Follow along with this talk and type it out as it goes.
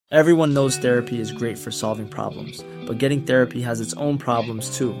Everyone knows therapy is great for solving problems, but getting therapy has its own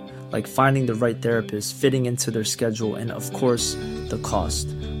problems too, like finding the right therapist, fitting into their schedule, and of course, the cost.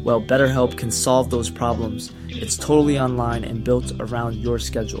 Well, BetterHelp can solve those problems. It's totally online and built around your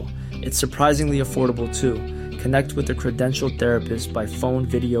schedule. It's surprisingly affordable too. Connect with a credentialed therapist by phone,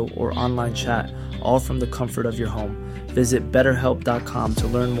 video, or online chat, all from the comfort of your home. Visit BetterHelp.com to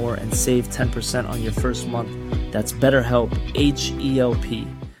learn more and save 10% on your first month. That's BetterHelp, H-E-L-P.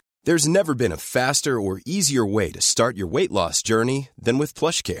 There's never been a faster or easier way to start your weight loss journey than with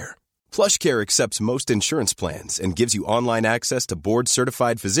PlushCare. PlushCare accepts most insurance plans and gives you online access to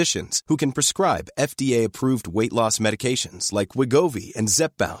board-certified physicians who can prescribe FDA-approved weight loss medications like Wegovy and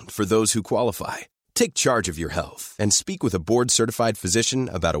Zepbound for those who qualify. Take charge of your health and speak with a board-certified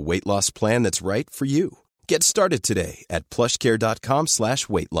physician about a weight loss plan that's right for you. Get started today at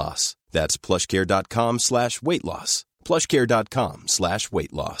plushcare.com/weight loss. That's plushcare.com/weight loss.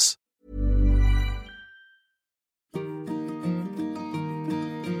 plushcare.com/weight loss.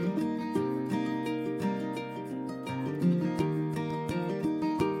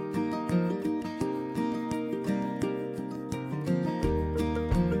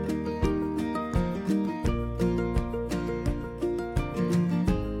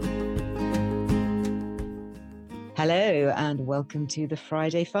 Hello and welcome to the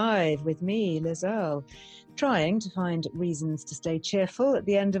Friday Five with me, Liz Earle, trying to find reasons to stay cheerful at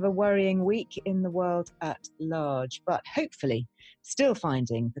the end of a worrying week in the world at large, but hopefully still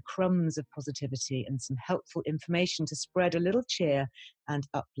finding the crumbs of positivity and some helpful information to spread a little cheer and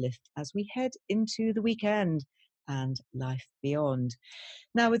uplift as we head into the weekend and life beyond.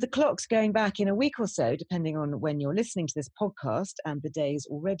 Now, with the clocks going back in a week or so, depending on when you're listening to this podcast, and the days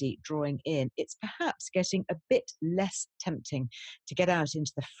already drawing in, it's perhaps getting a bit less tempting to get out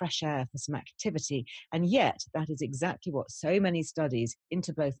into the fresh air for some activity. And yet, that is exactly what so many studies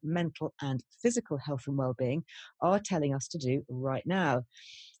into both mental and physical health and well-being are telling us to do right now.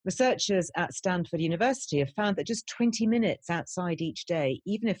 Researchers at Stanford University have found that just 20 minutes outside each day,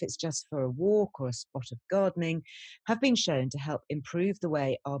 even if it's just for a walk or a spot of gardening, have been shown to help improve the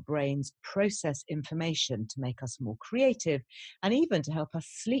way our brains process information, to make us more creative and even to help us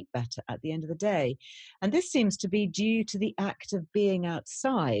sleep better at the end of the day. And this seems to be due to the act of being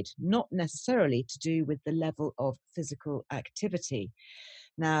outside, not necessarily to do with the level of physical activity.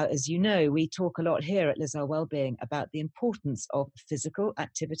 Now, as you know, we talk a lot here at Liz Earle Wellbeing about the importance of physical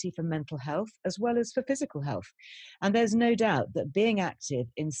activity for mental health as well as for physical health. And there's no doubt that being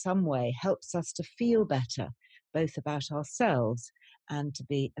active in some way helps us to feel better, both about ourselves and to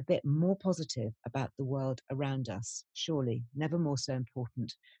be a bit more positive about the world around us. Surely, never more so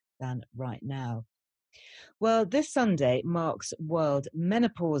important than right now. Well, this Sunday marks World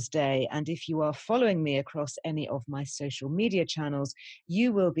Menopause Day, and if you are following me across any of my social media channels,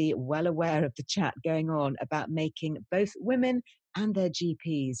 you will be well aware of the chat going on about making both women and their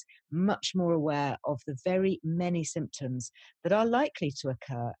GPs much more aware of the very many symptoms that are likely to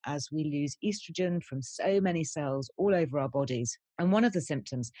occur as we lose estrogen from so many cells all over our bodies. And one of the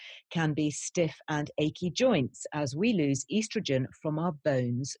symptoms can be stiff and achy joints as we lose estrogen from our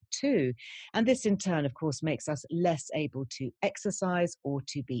bones too. And this in turn, of course, makes us less able to exercise or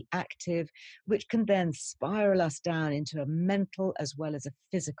to be active, which can then spiral us down into a mental as well as a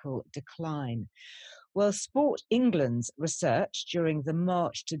physical decline. Well, Sport England's research during the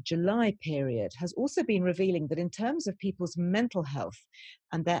March to July period has also been revealing that in terms of people's mental health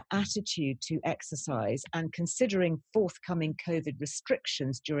and their attitude to exercise, and considering forthcoming COVID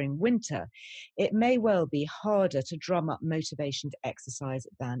restrictions during winter, it may well be harder to drum up motivation to exercise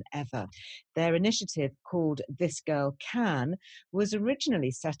than ever. Their initiative, called This Girl Can, was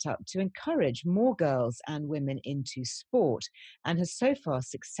originally set up to encourage more girls and women into sport, and has so far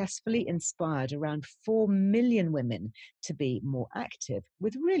successfully inspired around 4 million women to be more active,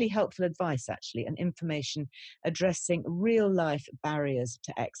 with really helpful advice, actually, and information addressing real-life barriers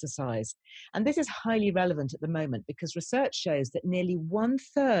to exercise. And this is highly relevant at the moment because research shows that nearly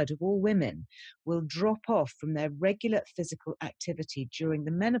 1/3 of all women will drop off from their regular physical activity during the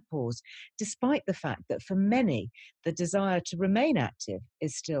menopause, despite the fact that for many, the desire to remain active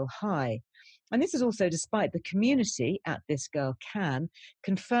is still high. And this is also despite the community at This Girl Can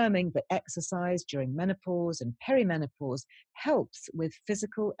confirming that exercise during menopause and perimenopause helps with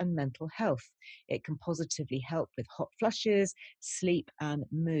physical and mental health. It can positively help with hot flushes, sleep and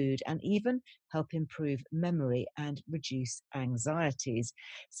mood, and even help improve memory and reduce anxieties.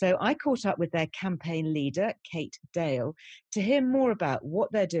 So I caught up with their campaign leader, Kate Dale, to hear more about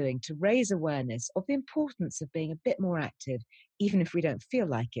what they're doing to raise awareness of the importance of being a bit more active, even if we don't feel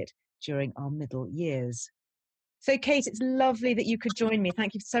like it, during our middle years. So, Kate, it's lovely that you could join me.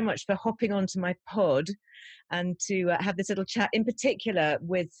 Thank you so much for hopping onto my pod and to have this little chat, in particular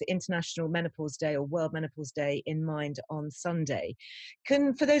with International Menopause Day or World Menopause Day in mind on Sunday.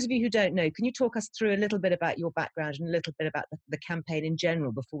 For those of you who don't know, can you talk us through a little bit about your background and a little bit about the campaign in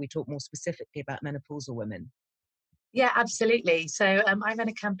general before we talk more specifically about menopausal women? Yeah, absolutely. So I ran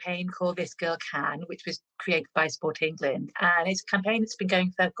a campaign called This Girl Can, which was created by Sport England. And it's a campaign that's been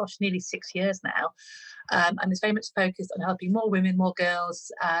going for, gosh, nearly 6 years now. And it's very much focused on helping more women, more girls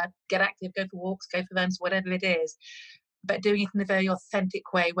get active, go for walks, go for runs, whatever it is, but doing it in a very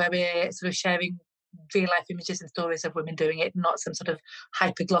authentic way where we're sort of sharing real life images and stories of women doing it, not some sort of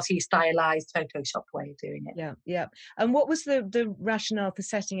hyper glossy, stylized, photoshopped way of doing it. Yeah, yeah. And what was the rationale for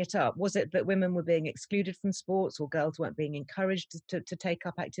setting it up? Was it that women were being excluded from sports or girls weren't being encouraged to take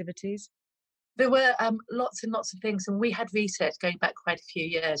up activities? There were lots and lots of things, and we had research going back quite a few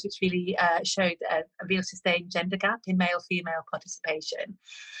years, which really showed a real sustained gender gap in male-female participation.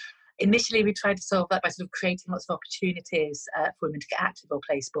 Initially, we tried to solve that by sort of creating lots of opportunities for women to get active or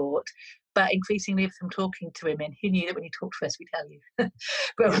play sport. But increasingly, from talking to women, who knew that when you talk to us, we tell you.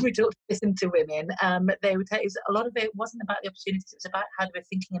 But when we talk to listen to women, they would tell you a lot of it wasn't about the opportunities, it was about how they were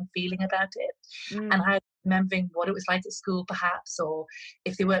thinking and feeling about it, and how remembering what it was like at school, perhaps, or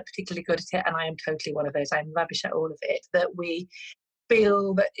if they weren't particularly good at it. And I am totally one of those. I'm rubbish at all of it. That we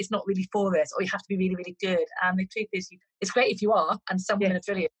feel that it's not really for us, or you have to be really, really good. And the truth is, it's great if you are, and some women are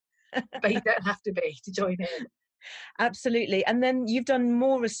brilliant, but you don't have to be to join in. Absolutely. And then you've done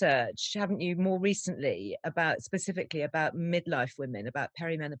more research, haven't you, more recently specifically about midlife women, about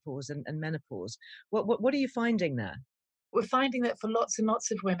perimenopause and menopause. What are you finding there? We're finding that for lots and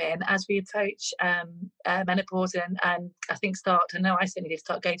lots of women, as we approach menopause and I think I know I certainly did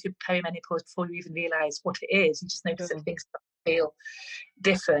start going through perimenopause before you even realise what it is. You just notice that things start to feel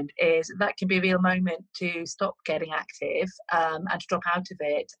different. Is that can be a real moment to stop getting active and to drop out of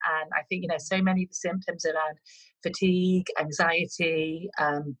it. And I think, so many of the symptoms around fatigue, anxiety,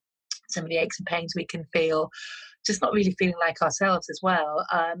 some of the aches and pains we can feel, just not really feeling like ourselves as well.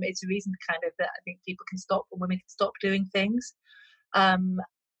 It's a reason kind of that I think people can stop, or women can stop doing things.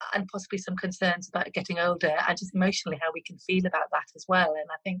 And possibly some concerns about getting older and just emotionally how we can feel about that as well. And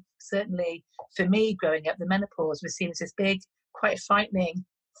I think certainly for me growing up, the menopause was seen as this big, quite frightening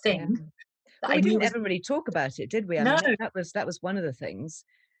thing. Yeah. Well, we didn't ever really talk about it, did we? I mean, that was one of the things.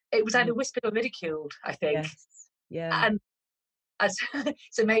 It was either whispered or ridiculed, I think. Yes. Yeah. And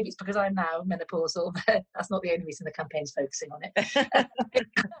so maybe it's because I'm now menopausal, but that's not the only reason the campaign's focusing on it.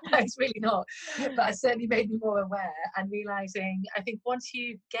 It's really not. But it certainly made me more aware and realising, I think once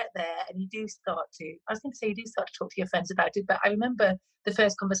you get there and you do start to, I was going to say you do start to talk to your friends about it, but I remember the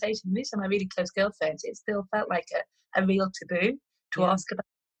first conversation, these are my really close girlfriends, it still felt like a real taboo to ask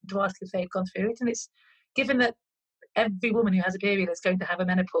if they'd gone through it. And it's given that every woman who has a period is going to have a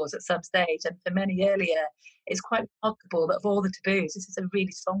menopause at some stage, and for many earlier, it's quite remarkable that of all the taboos, this is a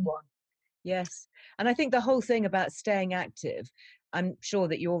really strong one. Yes. And I think the whole thing about staying active, I'm sure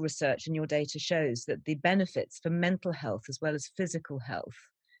that your research and your data shows that the benefits for mental health as well as physical health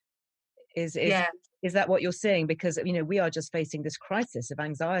is that what you're seeing? Because, we are just facing this crisis of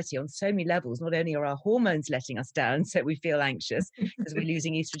anxiety on so many levels. Not only are our hormones letting us down, so we feel anxious because we're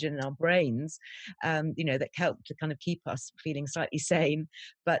losing estrogen in our brains, that help to kind of keep us feeling slightly sane.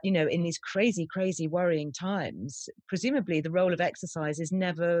 But, in these crazy, crazy worrying times, presumably the role of exercise is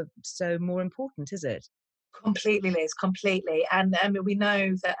never so more important, is it? Completely, Liz, completely. And we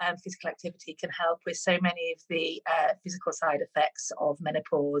know that physical activity can help with so many of the physical side effects of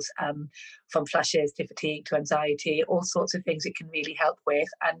menopause, from flushes to fatigue to anxiety, all sorts of things it can really help with.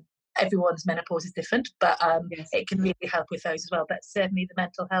 And everyone's menopause is different, but it can really help with those as well. But certainly the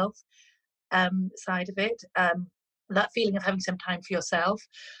mental health side of it, that feeling of having some time for yourself,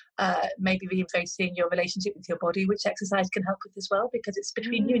 maybe reinforcing your relationship with your body, which exercise can help with as well, because it's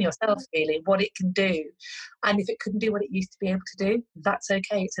between you and yourself really what it can do. And if it couldn't do what it used to be able to do, that's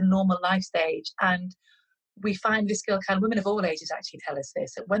okay. It's a normal life stage. And we find this girl can, women of all ages actually tell us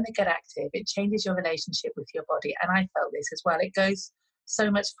this, that when they get active, it changes your relationship with your body. And I felt this as well. It goes so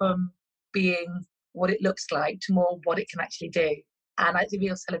much from being what it looks like to more what it can actually do. And it's a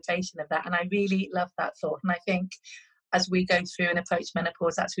real celebration of that. And I really love that thought. And I think as we go through and approach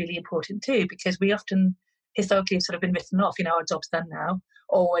menopause, that's really important too, because we often historically have sort of been written off, our job's done now.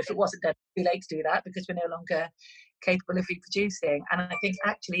 Or if it wasn't done, it'd be late to do that because we're no longer capable of reproducing. And I think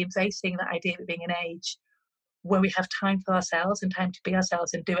actually embracing that idea of being an age where we have time for ourselves and time to be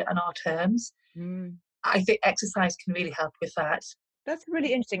ourselves and do it on our terms, I think exercise can really help with that. That's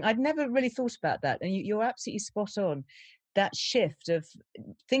really interesting. I'd never really thought about that. And you're absolutely spot on. That shift of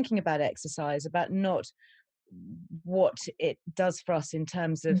thinking about exercise, about not what it does for us in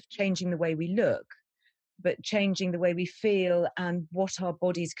terms of changing the way we look, but changing the way we feel and what our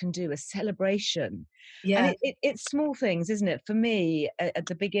bodies can do, a celebration. Yeah. And it's small things, isn't it? For me, at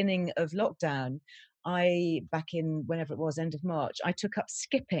the beginning of lockdown, back in whenever it was, end of March, I took up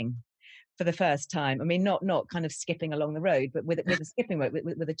skipping for the first time. I mean, not kind of skipping along the road, but with a skipping rope,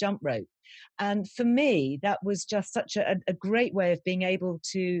 with a jump rope. And for me, that was just such a great way of being able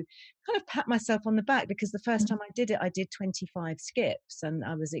to kind of pat myself on the back, because the first time I did it, I did 25 skips and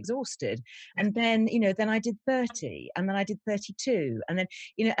I was exhausted. And then, then I did 30, and then I did 32, and then,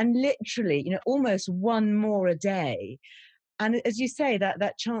 and literally, almost one more a day. And as you say,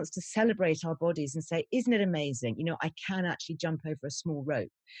 that chance to celebrate our bodies and say, isn't it amazing? I can actually jump over a small rope.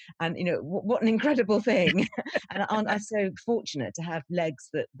 And, what an incredible thing. And aren't I so fortunate to have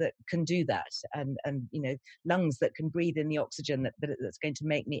legs that can do that, and lungs that can breathe in the oxygen that's going to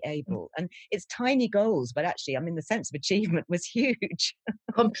make me able. And it's tiny goals, but actually, I mean, the sense of achievement was huge.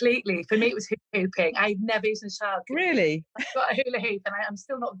 Completely. For me, it was hooping. I've never used a child. Really? I've got a hula hoop, and I'm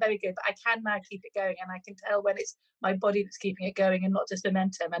still not very good, but I can now keep it going. And I can tell when it's my body that's keeping it going and not just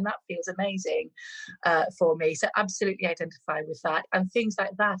momentum. And that feels amazing for me. So absolutely identify with that. And things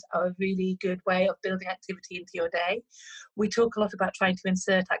like that are a really good way of building activity into your day. We talk a lot about trying to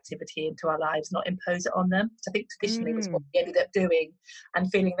insert activity into our lives, not impose it on them. So I think traditionally was what we ended up doing, and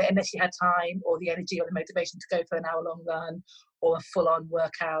feeling that unless you had time or the energy or the motivation to go for an hour-long run or a full-on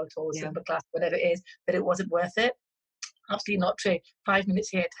workout or Zumba class, whatever it is, that it wasn't worth it. Absolutely not true. 5 minutes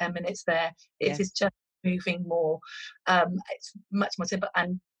here, 10 minutes there. It is just moving more. It's much more simple,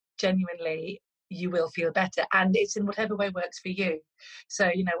 and genuinely you will feel better, and it's in whatever way works for you.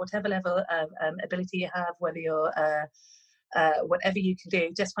 So whatever level of ability you have, whether you're whatever you can do,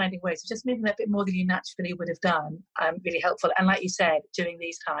 just finding ways of just moving a bit more than you naturally would have done, really helpful. And like you said, during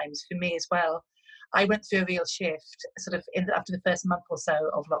these times for me as well, I went through a real shift sort of after the first month or so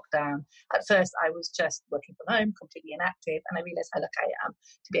of lockdown. At first, I was just working from home, completely inactive, and I realised how lucky I am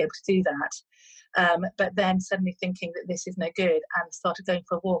to be able to do that. But then suddenly thinking that this is no good, and started going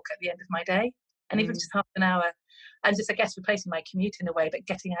for a walk at the end of my day, and even just half an hour, and just, I guess, replacing my commute in a way, but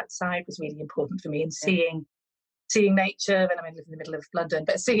getting outside was really important for me, and seeing nature. And I live in the middle of London,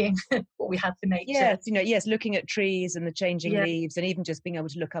 but seeing what we have for nature. Yes, looking at trees and the changing leaves, and even just being able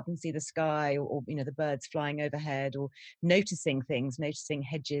to look up and see the sky, or the birds flying overhead, or noticing things, noticing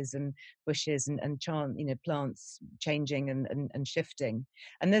hedges and bushes and plants changing and shifting.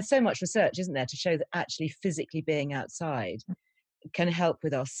 And there's so much research, isn't there, to show that actually physically being outside can help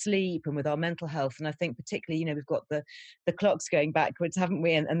with our sleep and with our mental health. And I think particularly, we've got the clocks going backwards, haven't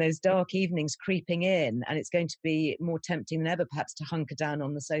we? And those dark evenings creeping in, and it's going to be more tempting than ever perhaps to hunker down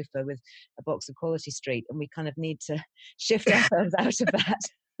on the sofa with a box of Quality Street, and we kind of need to shift ourselves out of that.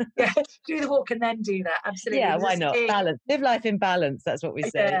 Do the walk and then do that. Absolutely. Yeah, why not? Balance. Live life in balance, that's what we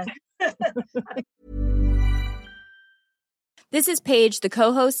say. This is Paige, the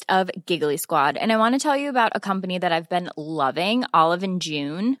co-host of Giggly Squad, and I want to tell you about a company that I've been loving, Olive &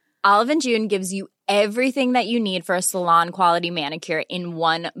 June. Olive & June gives you everything that you need for a salon-quality manicure in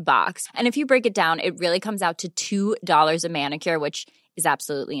one box. And if you break it down, it really comes out to $2 a manicure, which is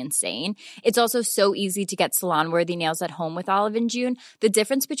absolutely insane. It's also so easy to get salon-worthy nails at home with Olive & June. The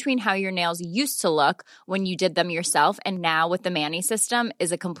difference between how your nails used to look when you did them yourself and now with the Mani system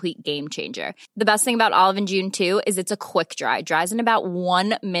is a complete game changer. The best thing about Olive & June, too, is it's a quick dry. Dries in about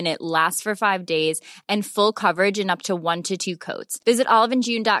 1 minute, lasts for 5 days, and full coverage in up to 1 to 2 coats. Visit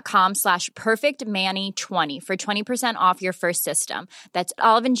oliveandjune.com/perfectmani20 for 20% off your first system. That's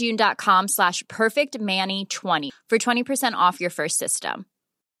oliveandjune.com/perfectmani20 for 20% off your first system.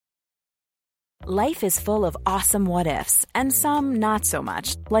 Life is full of awesome what-ifs, and some not so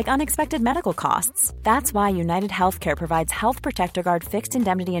much, like unexpected medical costs. That's why United Healthcare provides Health Protector Guard fixed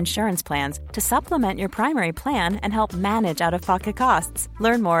indemnity insurance plans to supplement your primary plan and help manage out-of-pocket costs.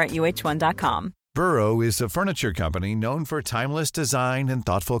 Learn more at uh1.com. Burrow is a furniture company known for timeless design and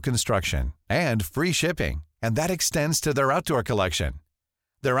thoughtful construction, and free shipping, and that extends to their outdoor collection.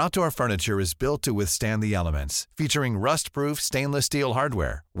 Their outdoor furniture is built to withstand the elements, featuring rust-proof stainless steel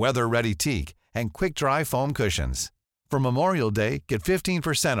hardware, weather-ready teak, and quick-dry foam cushions. For Memorial Day, get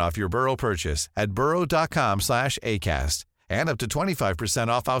 15% off your Burrow purchase at burrow.com/acast, and up to 25%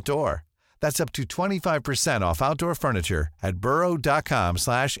 off outdoor. That's up to 25% off outdoor furniture at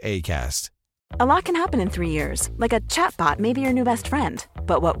burrow.com/acast. A lot can happen in 3 years, like a chatbot may be your new best friend.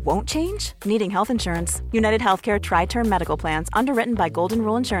 But what won't change? Needing health insurance. United Healthcare Tri-Term Medical Plans, underwritten by Golden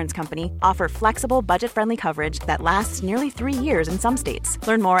Rule Insurance Company, offer flexible, budget-friendly coverage that lasts nearly 3 years in some states.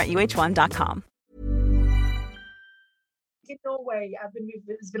 Learn more at uh1.com. in Norway,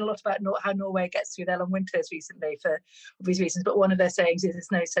 there's been a lot about how Norway gets through their long winters recently for obvious reasons. But one of their sayings is,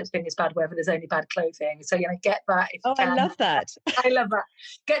 "There's no such thing as bad weather. There's only bad clothing." So get that if you Oh, can. I love that. I love that.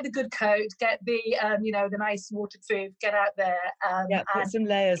 Get the good coat. Get the the nice waterproof. Get out there. Yeah, put some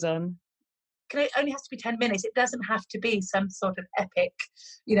layers on. It only has to be 10 minutes. It doesn't have to be some sort of epic,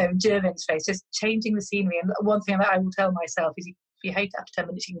 endurance race. Just changing the scenery. And one thing that I will tell myself is, if you hate it after 10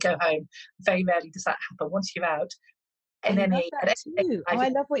 minutes, you can go home. Very rarely does that happen. Once you're out, I love that too. I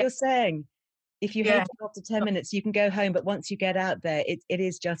love what you're saying. If you hate it after 10 minutes, you can go home. But once you get out there, it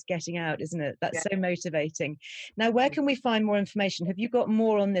is just getting out, isn't it? That's so motivating. Now, where can we find more information? Have you got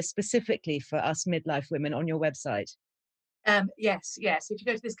more on this specifically for us midlife women on your website? Yes. If you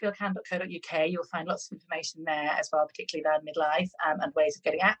go to thisgirlcan.co.uk, you'll find lots of information there as well, particularly around midlife and ways of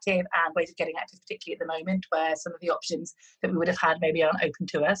getting active, particularly at the moment, where some of the options that we would have had maybe aren't open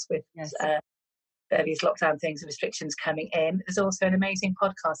to us with various lockdown things and restrictions coming in. There's also an amazing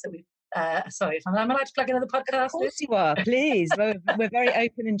podcast that we've sorry, if I'm allowed to plug another podcast. Of course you are, please. We're very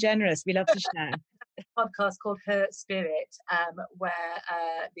open and generous. We love to share. Podcast called Her Spirit, where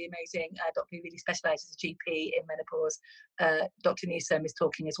the amazing doctor who really specialises as a GP in menopause, Dr. Newsom, is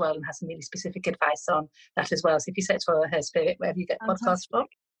talking as well and has some really specific advice on that as well. So if you search for Her Spirit, wherever you get podcasts from.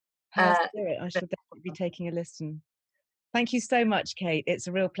 Her Spirit, I shall definitely be taking a listen. Thank you so much, Kate. It's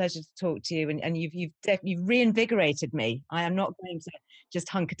a real pleasure to talk to you, and you've reinvigorated me. I am not going to just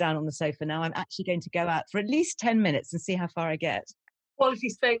hunker down on the sofa now. I'm actually going to go out for at least 10 minutes and see how far I get. Quality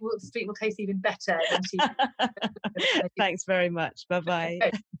street will taste even better. Thanks very much. Bye-bye.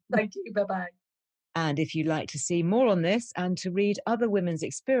 Thank you. Bye-bye. And if you'd like to see more on this and to read other women's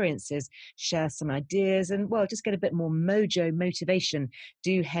experiences, share some ideas and, just get a bit more motivation,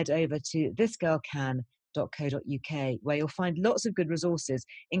 do head over to thisgirlcan.co.uk, where you'll find lots of good resources,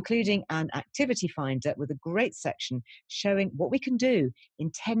 including an activity finder with a great section showing what we can do in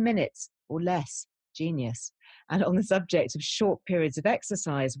 10 minutes or less. Genius. And on the subject of short periods of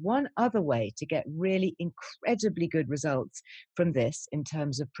exercise, one other way to get really incredibly good results from this in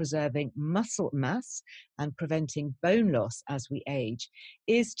terms of preserving muscle mass and preventing bone loss as we age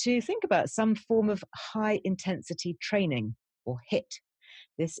is to think about some form of high intensity training, or HIIT.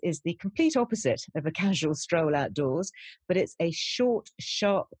 This is the complete opposite of a casual stroll outdoors, but it's a short,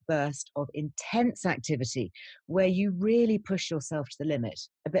 sharp burst of intense activity where you really push yourself to the limit,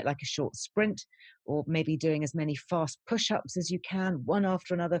 a bit like a short sprint, or maybe doing as many fast push-ups as you can, one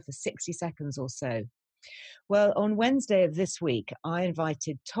after another for 60 seconds or so. Well, on Wednesday of this week, I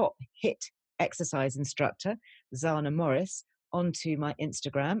invited top HIIT exercise instructor Zana Morris onto my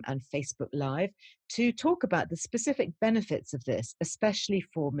Instagram and Facebook Live to talk about the specific benefits of this, especially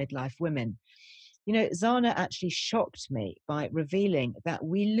for midlife women. Zana actually shocked me by revealing that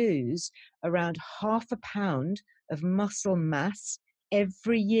we lose around 0.5 pound of muscle mass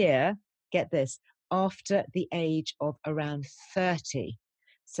every year, get this, after the age of around 30.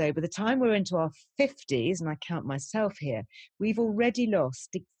 So by the time we're into our 50s, and I count myself here, we've already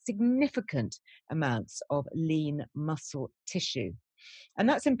lost significant amounts of lean muscle tissue. And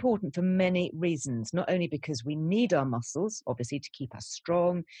that's important for many reasons, not only because we need our muscles, obviously, to keep us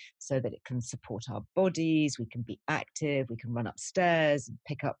strong so that it can support our bodies, we can be active, we can run upstairs,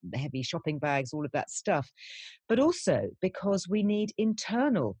 pick up the heavy shopping bags, all of that stuff, but also because we need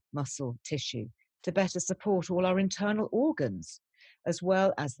internal muscle tissue to better support all our internal organs, as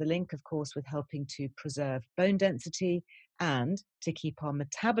well as the link, of course, with helping to preserve bone density and to keep our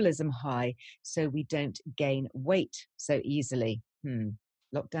metabolism high so we don't gain weight so easily.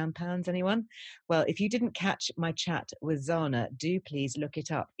 Lockdown pounds, anyone? Well, if you didn't catch my chat with Zana, do please look it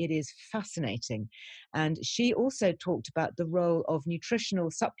up. It is fascinating. And she also talked about the role of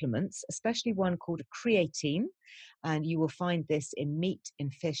nutritional supplements, especially one called creatine. And you will find this in meat,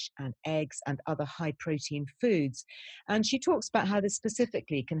 in fish and eggs and other high protein foods. And she talks about how this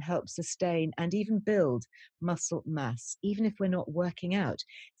specifically can help sustain and even build muscle mass, even if we're not working out.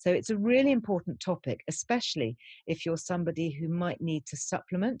 So it's a really important topic, especially if you're somebody who might need to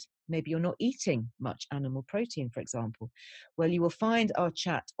supplement. Maybe you're not eating much animal protein, for example. Well, you will find our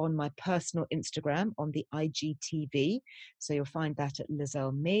chat on my personal Instagram on the IGTV. So you'll find that at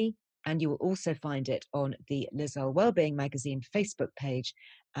Lizelle Me. And you will also find it on the Lizelle Wellbeing Magazine Facebook page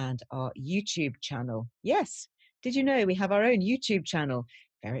and our YouTube channel. Yes, did you know we have our own YouTube channel?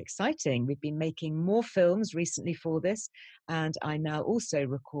 Very exciting. We've been making more films recently for this, and I now also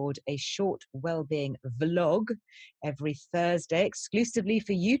record a short wellbeing vlog every Thursday exclusively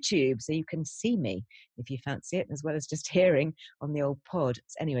for YouTube, so you can see me if you fancy it, as well as just hearing on the old pod.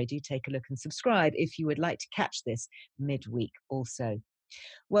 So anyway, do take a look and subscribe if you would like to catch this midweek also.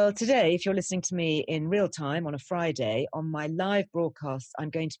 Well, today, if you're listening to me in real time on a Friday, on my live broadcast, I'm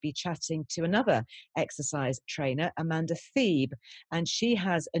going to be chatting to another exercise trainer, Amanda Thebe, and she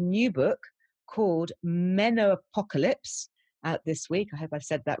has a new book called Menopause out this week. I hope I've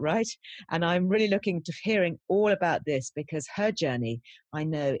said that right. And I'm really looking to hearing all about this because her journey, I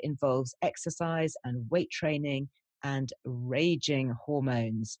know, involves exercise and weight training and raging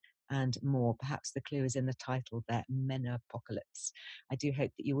hormones and more. Perhaps the clue is in the title there, Menopause. I do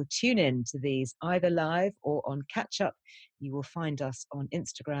hope that you will tune in to these either live or on catch up. You will find us on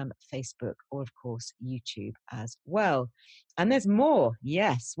Instagram, Facebook, or of course, YouTube as well. And there's more.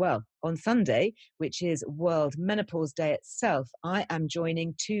 Yes. Well, on Sunday, which is World Menopause Day itself, I am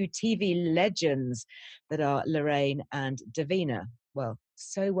joining two TV legends that are Lorraine and Davina. Well,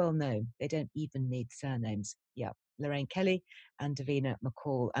 so well known, they don't even need surnames. Yeah. Lorraine Kelly and Davina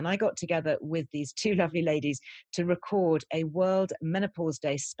McCall. And I got together with these two lovely ladies to record a World Menopause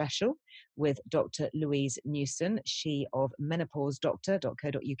Day special with Dr. Louise Newson, she of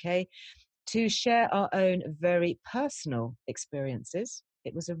menopausedoctor.co.uk, to share our own very personal experiences.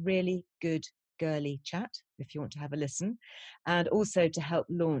 It was a really good girly chat, if you want to have a listen, and also to help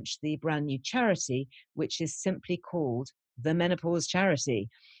launch the brand new charity, which is simply called the Menopause Charity.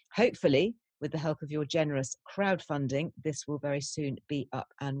 Hopefully, with the help of your generous crowdfunding, this will very soon be up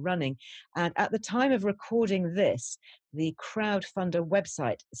and running. And at the time of recording this, the crowdfunder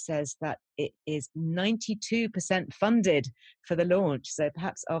website says that it is 92% funded for the launch. So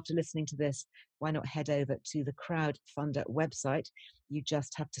perhaps after listening to this, why not head over to the crowdfunder website? You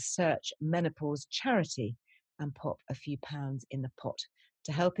just have to search Menopause Charity and pop a few pounds in the pot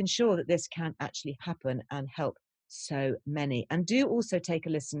to help ensure that this can actually happen and help so many. And do also take a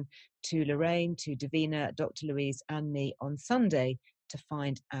listen to Lorraine, to Davina, Dr. Louise and me on Sunday to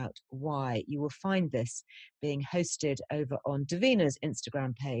find out why. You will find this being hosted over on Davina's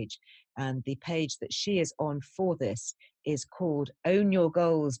Instagram page, and the page that she is on for this is called Own Your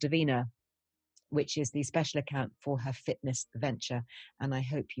Goals Davina, which is the special account for her fitness venture. And I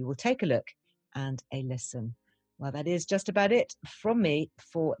hope you will take a look and a listen. Well, that is just about it from me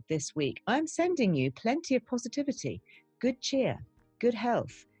for this week. I'm sending you plenty of positivity, good cheer, good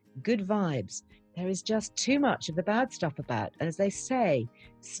health, good vibes. There is just too much of the bad stuff about. And as they say,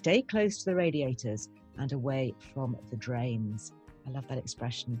 stay close to the radiators and away from the drains. I love that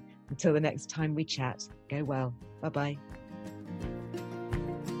expression. Until the next time we chat, go well. Bye-bye.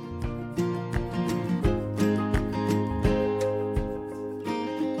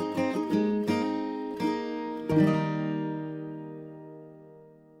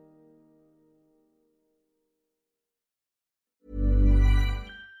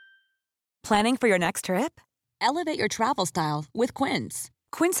 Planning for your next trip? Elevate your travel style with Quince.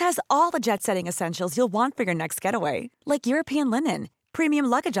 Quince has all the jet-setting essentials you'll want for your next getaway, like European linen, premium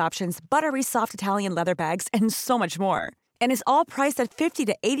luggage options, buttery soft Italian leather bags, and so much more. And is all priced at 50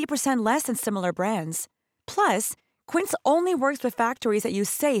 to 80% less than similar brands. Plus, Quince only works with factories that use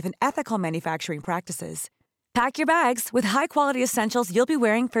safe and ethical manufacturing practices. Pack your bags with high-quality essentials you'll be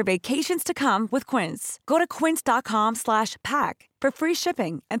wearing for vacations to come with Quince. Go to quince.com/pack for free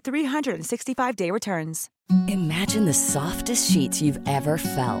shipping and 365-day returns. Imagine the softest sheets you've ever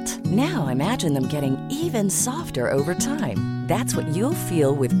felt. Now imagine them getting even softer over time. That's what you'll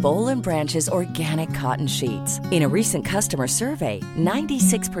feel with Boll & Branch's organic cotton sheets. In a recent customer survey,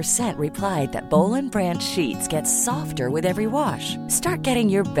 96% replied that Boll & Branch sheets get softer with every wash. Start getting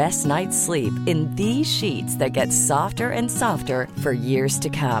your best night's sleep in these sheets that get softer and softer for years to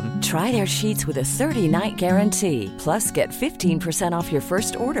come. Try their sheets with a 30-night guarantee. Plus, get 15% off your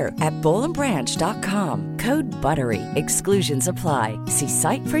first order at bollandbranch.com. Code BUTTERY. Exclusions apply. See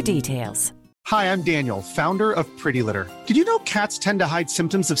site for details. Hi, I'm Daniel, founder of Pretty Litter. Did you know cats tend to hide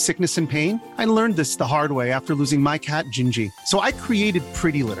symptoms of sickness and pain? I learned this the hard way after losing my cat, Gingy. So I created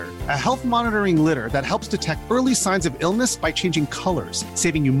Pretty Litter, a health monitoring litter that helps detect early signs of illness by changing colors,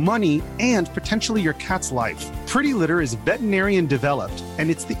 saving you money and potentially your cat's life. Pretty Litter is veterinarian developed,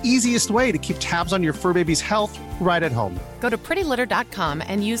 and it's the easiest way to keep tabs on your fur baby's health right at home. Go to prettylitter.com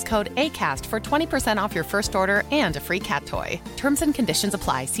and use code ACAST for 20% off your first order and a free cat toy. Terms and conditions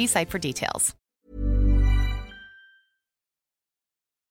apply. See site for details.